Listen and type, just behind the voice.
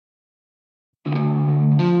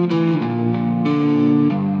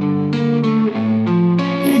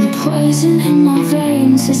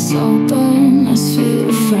sit slow burn, I feel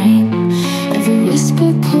refrain. Every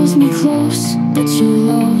whisper pulls me close, but your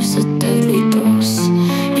love's a deadly dose.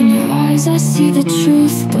 In your eyes I see the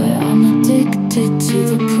truth, but I'm addicted to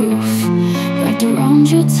the proof. Wrapped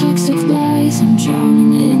around your toxic lies, I'm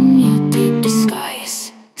drowning in your deep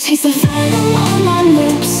disguise. Taste the venom on my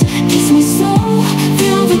lips, kiss me slow,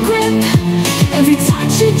 feel the grip. Every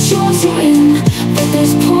touch it draws you in, but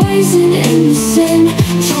there's poison in the sin.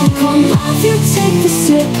 Choke on love, you take the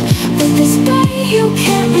sip, but this bite you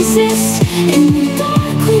can't resist. In the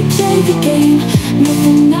dark we play the game,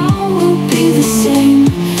 nothing now will be the same.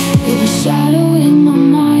 You're a shadow in my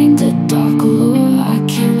mind, a dark allure I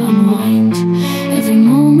can't unwind. Every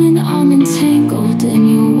moment I'm entangled in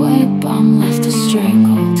your web, I'm left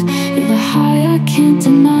strangled. You're the high I can't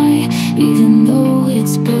deny, even though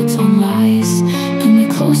it's built on lies. Pull me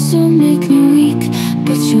closer, make me weak,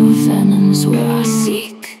 but your venom's where I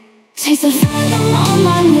seek. Taste the venom on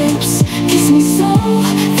my lips, kiss me slow,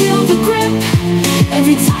 feel the grip.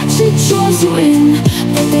 Every touch it draws you in,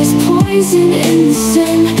 but there's poison in the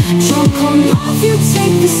sin. Drunk on love, you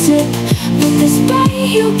take the sip, but this bite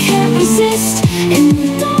you can't resist. In the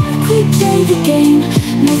dark we play the game,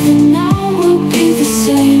 nothing now will be the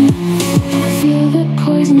same. I feel the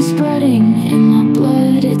poison spreading in my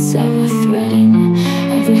blood, it's ever threading.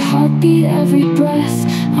 Every heartbeat, every breath,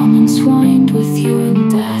 I'm entwined with you in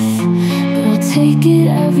death. But I'll take it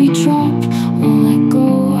every drop, won't let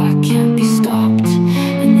go, I can't be stopped.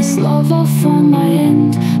 In this love I'll find my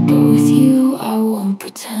end, but with you I won't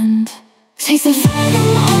pretend. Taste the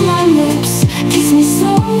venom on my lips, kiss me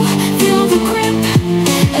slow, feel the grip.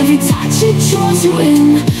 Every touch it draws you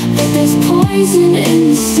in, but there's poison in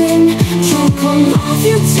the sin. Drunk on love,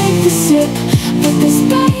 you take the sip, but this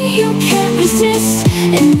bite you can't resist.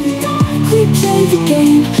 In the dark we play the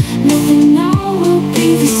game, nothing